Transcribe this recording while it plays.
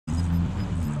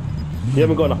You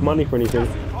haven't got enough money for anything.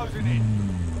 Closing in.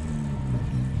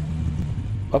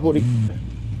 I've already...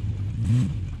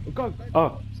 Go!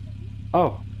 Oh!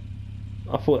 Oh!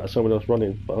 I thought that someone else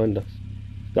running behind us.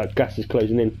 That gas is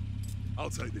closing in. I'll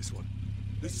take this one.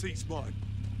 This seat's mine.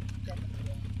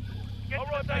 All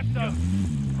right, safe zone.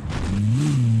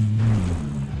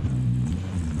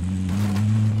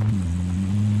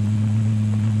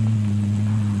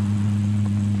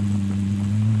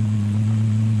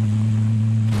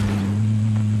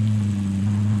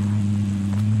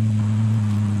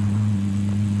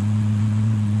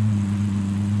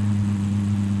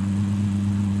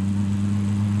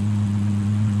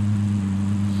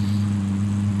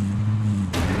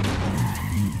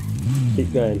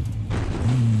 Keep going.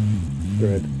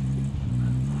 Good.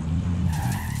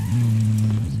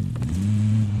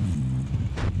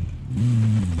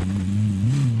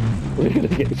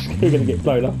 We're gonna get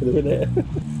blown up in a minute.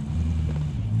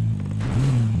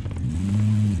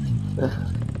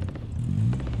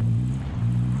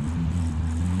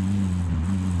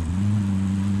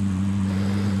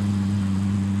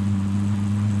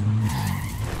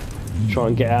 Try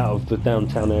and get out of the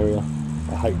downtown area.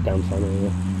 I hate downtown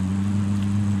area.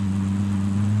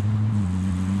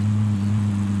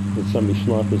 There's so many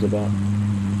snipers about.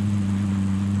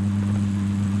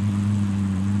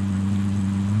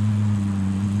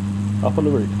 Up on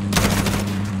the roof.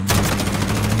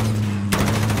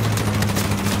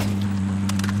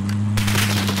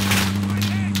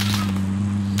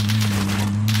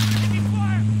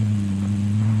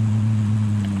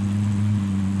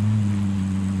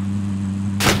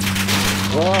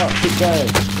 Oh, keep going.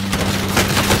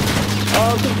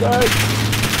 Oh, keep going.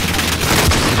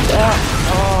 Yeah.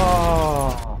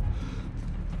 Oh.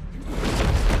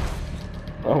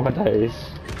 Oh my days.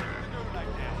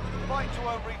 Fight to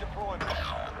earn redeployment.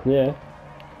 Yeah.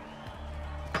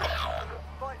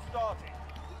 Fight started.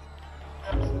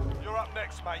 You're up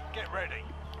next, mate. Get ready.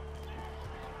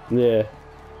 Yeah.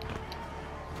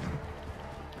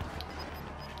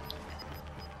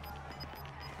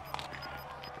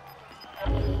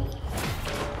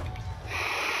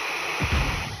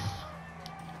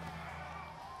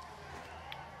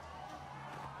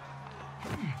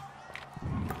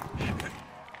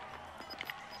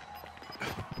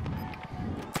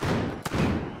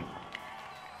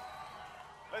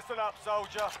 Listen up,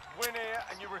 soldier. Win here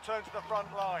and you return to the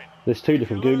front line. There's two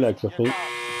different gulags, I think.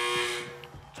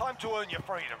 Time to earn your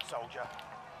freedom, soldier.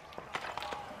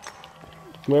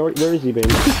 Where is he been?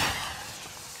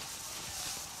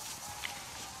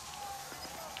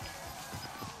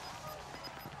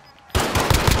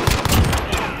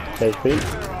 Safe feet.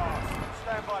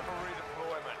 Stand by for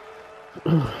redeployment.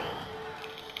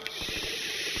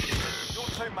 Your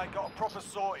teammate got a proper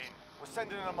sorting. We're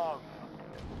sending them home.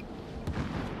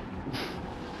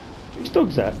 Whose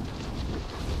dog's that?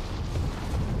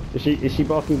 Is she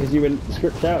barking because you went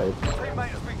script outed? Your teammate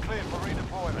has been cleared for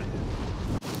redeployment.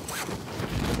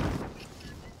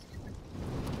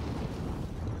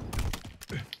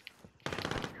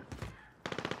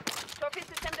 Trophy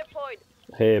system deployed.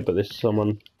 Here, but there's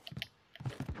someone.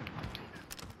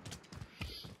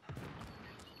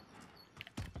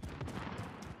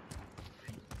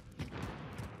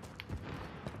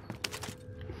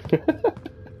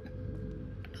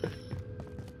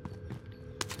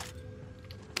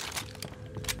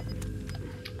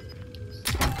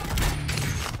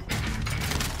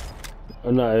 Oh,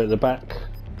 no, at the back,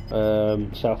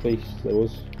 southeast there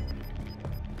was.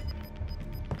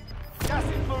 Gas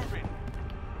is moving.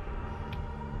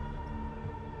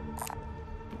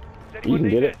 You can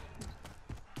get it.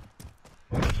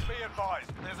 Be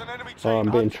advised, there's an enemy team. Oh, I'm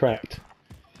being hunting tracked.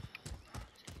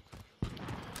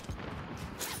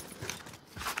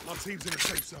 Our team's in a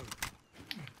safe zone.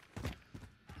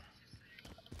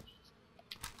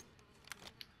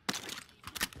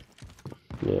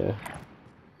 Yeah.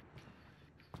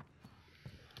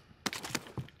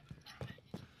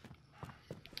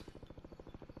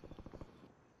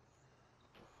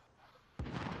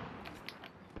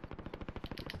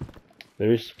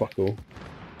 There is Spuckle.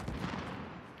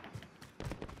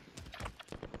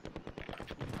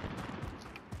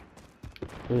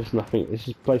 There's nothing.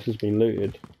 This place has been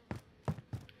looted. I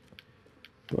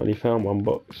only found one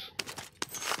box.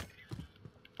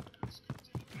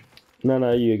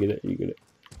 No, you get it. You get it.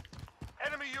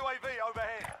 Enemy UAV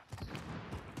overhead.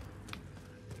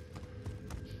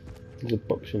 There's a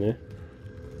box in here.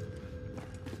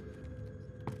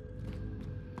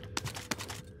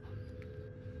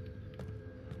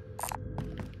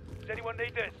 Does anyone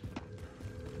need this?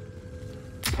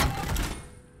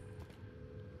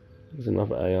 There's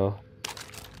another AR.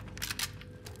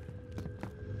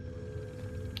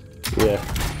 Yeah.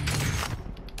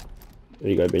 There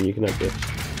you go, Ben. You can have this.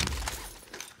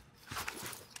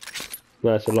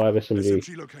 No, it's a live SMG.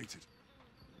 SMG located.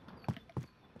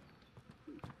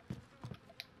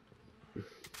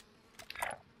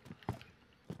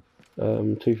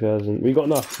 2000. We got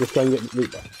enough. Let's go and get the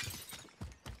loot back.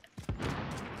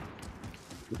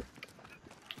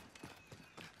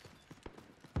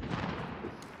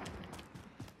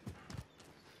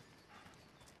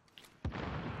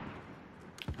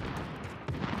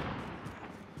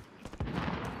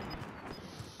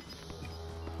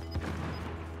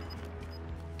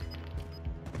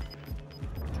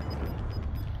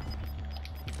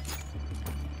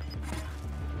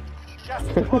 Gas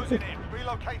is closing in.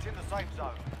 Relocating the safe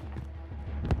zone.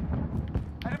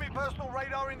 Enemy personal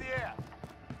radar in the air.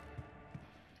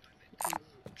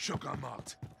 Shotgun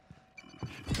marked.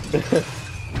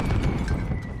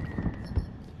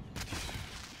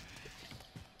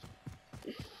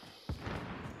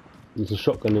 There's a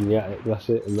shotgun in the attic. That's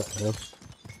it. And that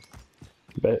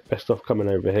now. Best off coming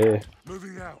over here.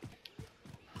 Moving out.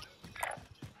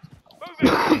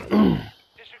 Moving.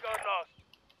 Disregard last.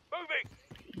 Moving.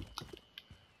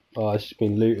 Oh, it's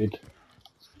been looted.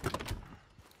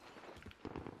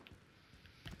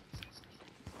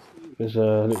 There's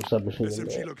a little submachine in SMG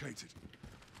there. located.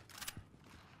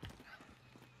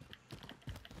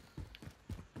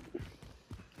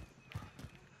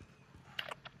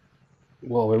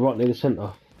 Well, we're right near the centre.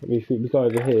 I mean, if we go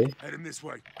over here, Heading this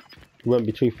way. we won't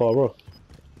be too far off.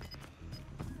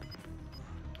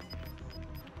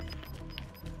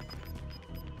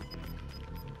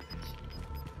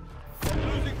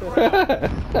 Losing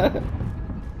ground.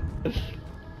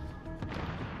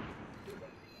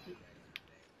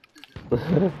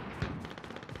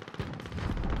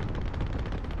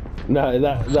 No,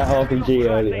 that RPG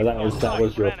earlier, that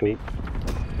was your fault.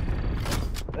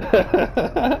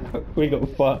 We got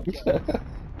fucked.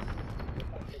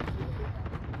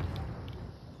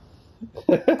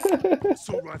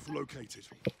 Assault rifle located.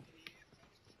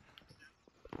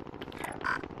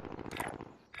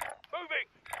 Moving.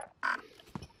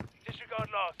 Disregard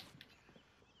last.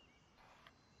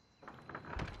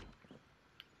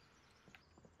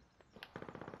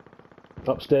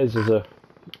 Upstairs there's a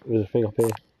thing up here.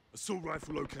 Assault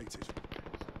rifle located.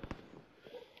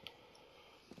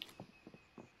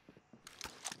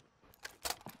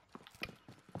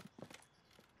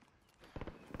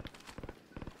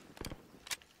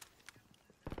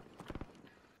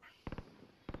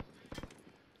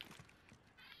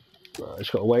 Right, I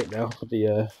just gotta wait now for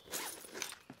the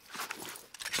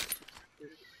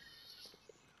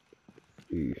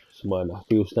it's mine. If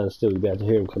we all stand still, you'll be able to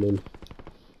hear him come in.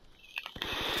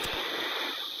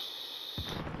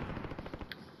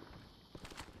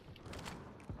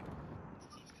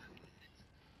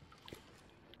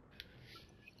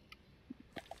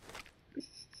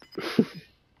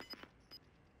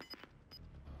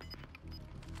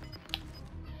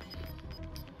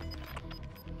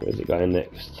 Where's it going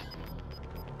next?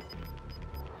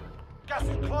 Gas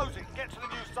is closing. Get to the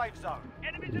new safe zone.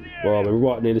 Enemies in the area. Well, we're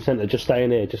right near the centre. Just stay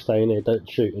in here. Just stay in here. Don't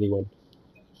shoot anyone.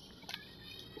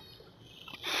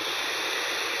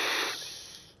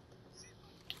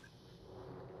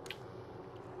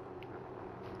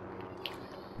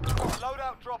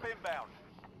 Loadout drop inbound.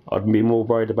 I'd be more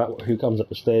worried about who comes up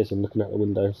the stairs than looking out the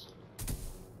windows.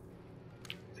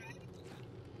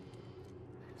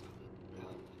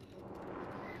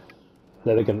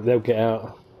 They'll get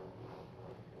out.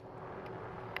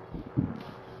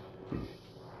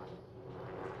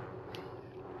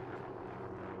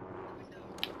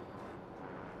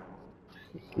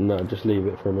 No, just leave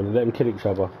it for a minute. Let them kill each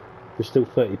other. There's still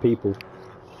 30 people.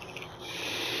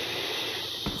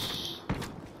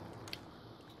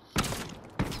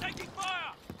 Taking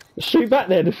fire. Shoot back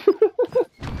then!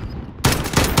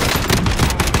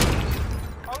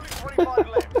 Only 25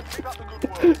 left. Keep up the good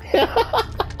work.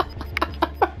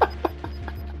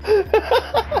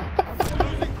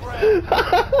 Losing ground.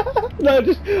 No,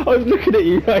 I was looking at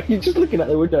you. You're just looking at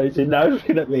the window. He said, "No,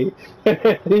 looking at me."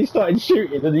 And he started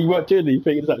shooting, and he weren't doing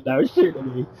anything. He's like, "No, he's shooting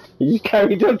at me." He just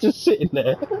carried on, just sitting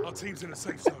there. Our team's in a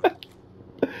safe zone.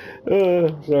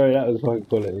 Sorry, that was high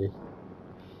quality.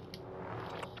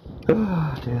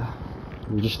 Oh dear.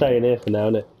 I'm just staying here for now,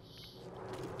 innit?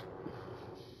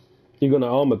 You got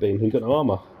no armour beam. You got no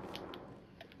armour.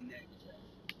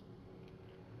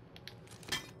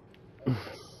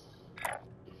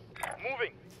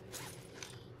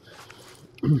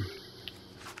 Moving.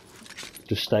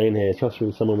 Just stay in here. Trust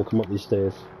me, someone will come up these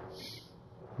stairs.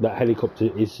 That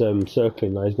helicopter is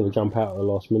circling now. He's going to jump out at the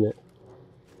last minute.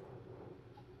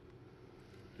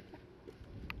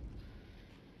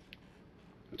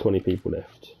 20 people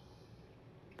left.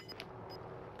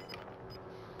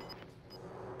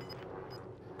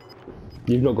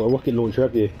 You've not got a rocket launcher,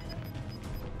 have you?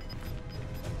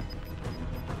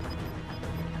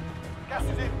 Gas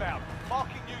is inbound.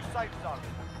 Marking new safe zone.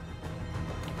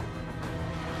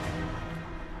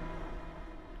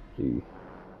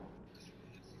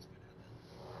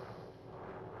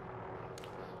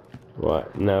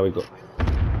 Right, now we've got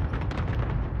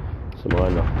some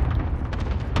iron.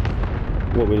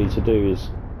 What we need to do is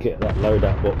get that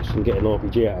loadout box and get an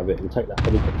RPG out of it and take that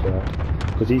helicopter out.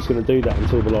 Because he's going to do that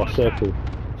until the last circle.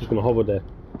 Just going to hover there.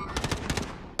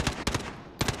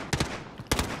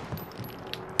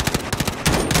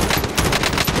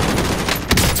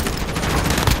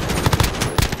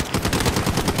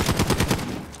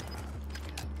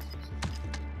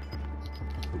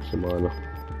 Some miner.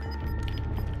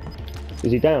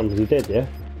 Is he down? Is he dead, yeah?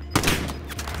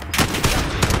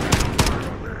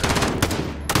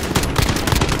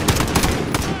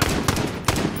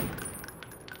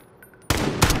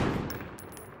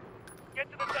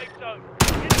 Get to the safe zone.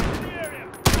 Get into the area.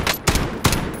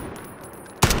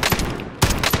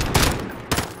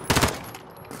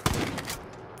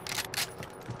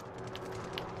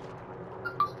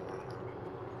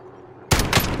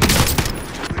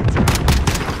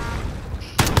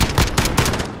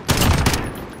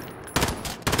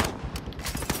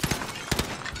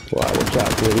 Right, watch out,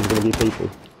 because there's going to be people.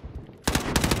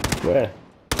 Where?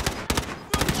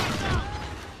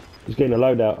 He's getting a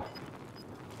loadout.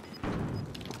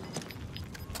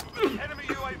 Enemy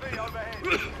UAV overhead.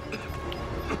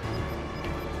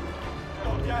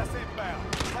 Got gas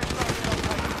inbound. Safe zone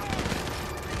relocated.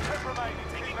 10 remaining.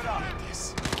 Keep it up.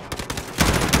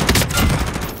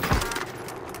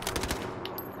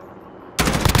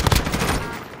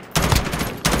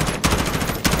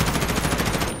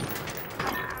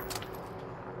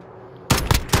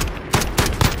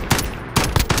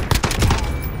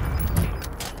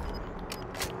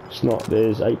 It's not,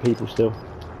 there's 8 people still.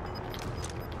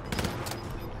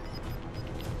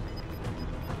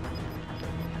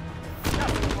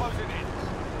 Gas is closing in.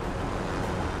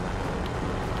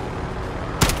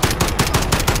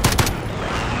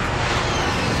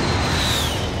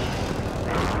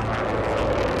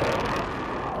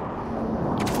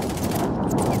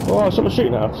 Oh, someone's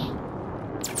shooting at us.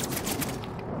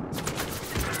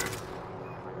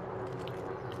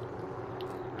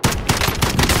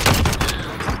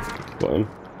 Got him.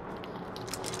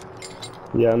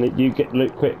 Yeah, I need you get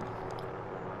loot quick. Got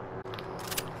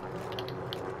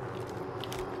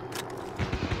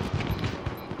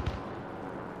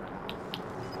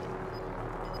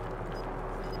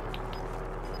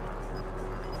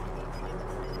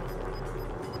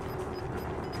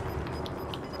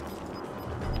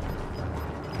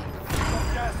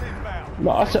gas inbound. No,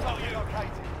 I said. Safe zone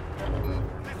relocated.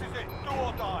 This is it. Do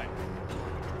or die.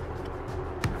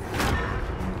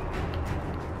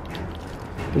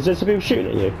 Is there some people shooting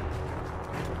at you?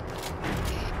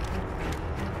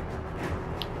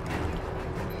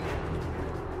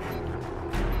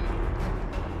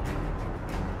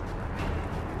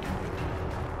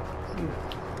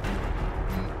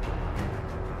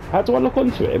 How do I lock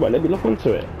onto it? It won't let me lock onto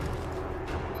it.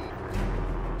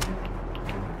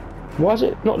 Why is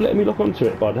it not letting me lock onto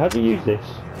it, bud? How do you use this?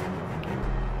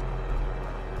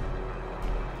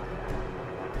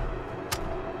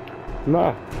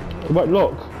 Nah, it won't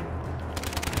lock.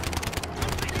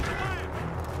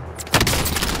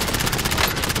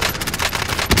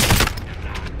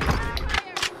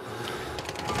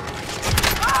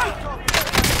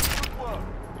 Good work.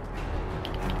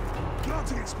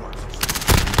 Planting explosives.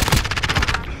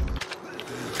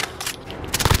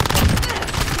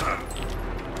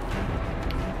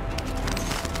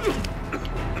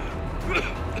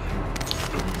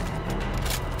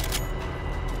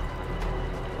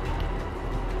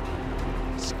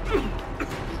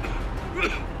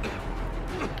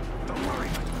 Don't worry.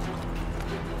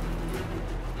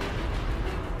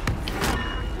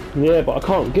 Yeah, but I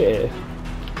can't get it.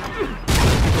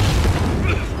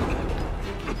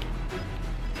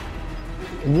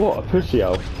 What a pussy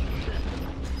elf.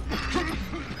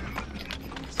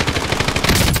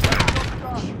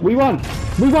 We won!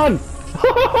 We won!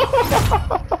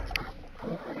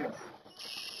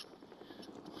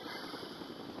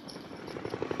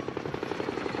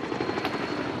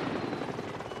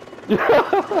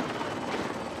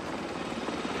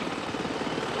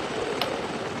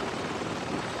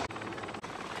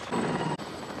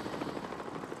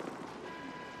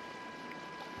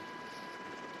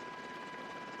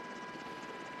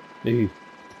 Ooh.